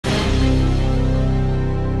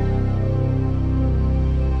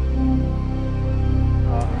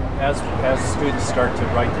students start to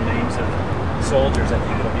write the names of soldiers, I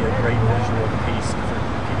think it'll be a great visual piece for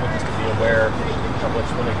people just to be aware of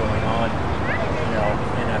what's really going on,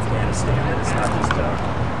 in Afghanistan. That it's not just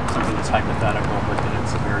something that's hypothetical, but that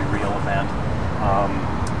it's a very real event.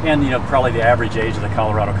 And probably the average age of the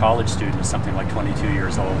Colorado College student is something like 22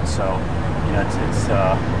 years old. So it's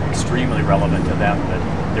extremely relevant to them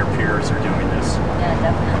that their peers are doing this. Yeah,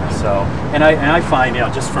 definitely. So and I find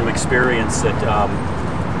just from experience that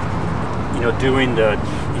doing the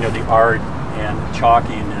art and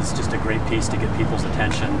chalking is just a great piece to get people's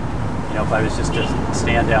attention. If I was just to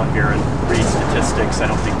stand down here and read statistics, I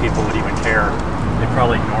don't think people would even care. They'd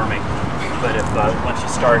probably ignore me. But if once you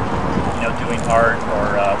start, doing art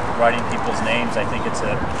or writing people's names, I think it's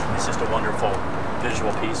just a wonderful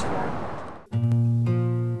visual piece for it.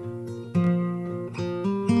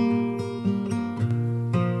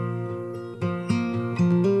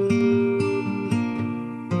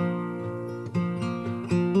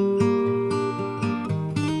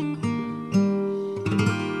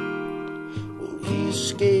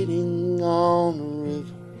 Skating on a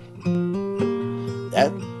river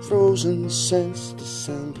that frozen since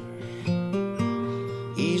December.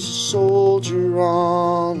 He's a soldier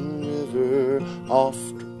on a river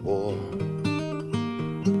after war,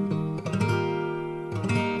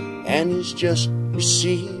 and he's just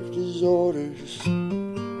received his orders.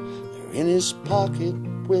 They're in his pocket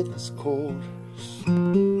with his quarters,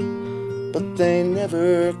 but they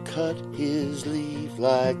never cut his leave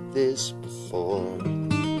like this before.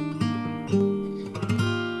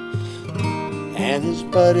 And his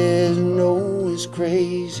buddies know he's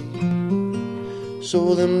crazy,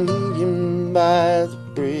 so they meet him by the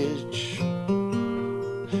bridge,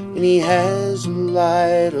 and he has a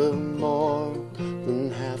light of more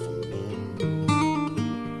than half a moon.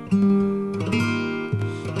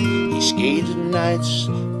 He skated nights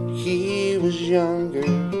when he was younger,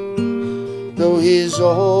 though he's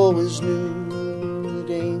always knew the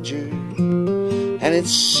danger, and it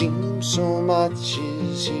seems so much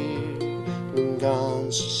is here and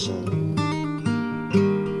gone so soon.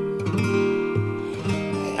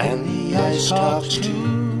 And the ice talks to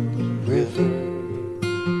the river,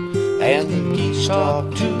 and the geese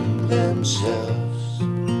talk to themselves.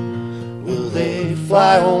 Will they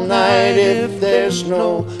fly all night if there's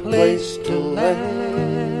no place to land?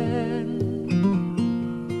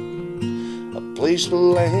 A place to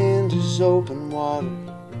land is open water,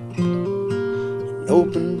 and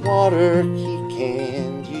open water he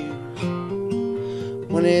can't use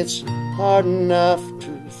when it's hard enough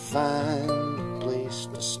to find a place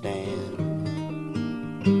to stand.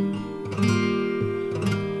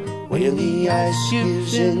 When the ice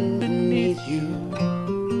gives in beneath you,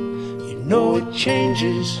 you know it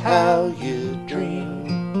changes how you dream.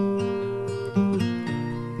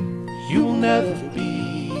 You'll never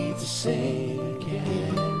be the same again.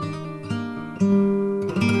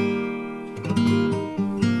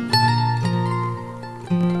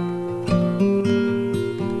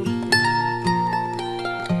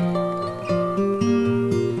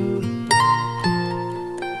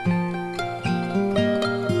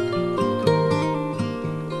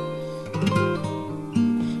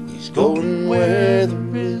 Going where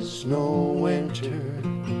there is no winter,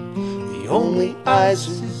 the only ice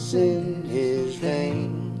is in his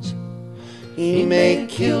veins. He may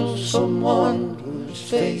kill someone whose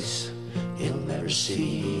face he'll never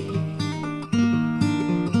see.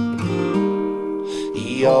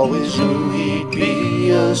 He always knew he'd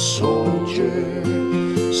be a soldier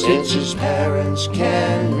since his parents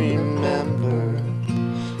can remember.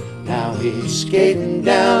 Now he's skating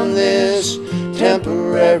down this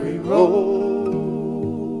temporary road.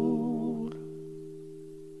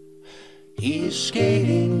 He's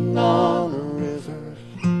skating on a river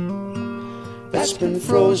that's been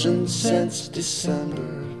frozen since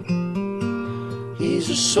December. He's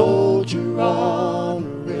a soldier on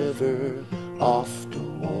a river off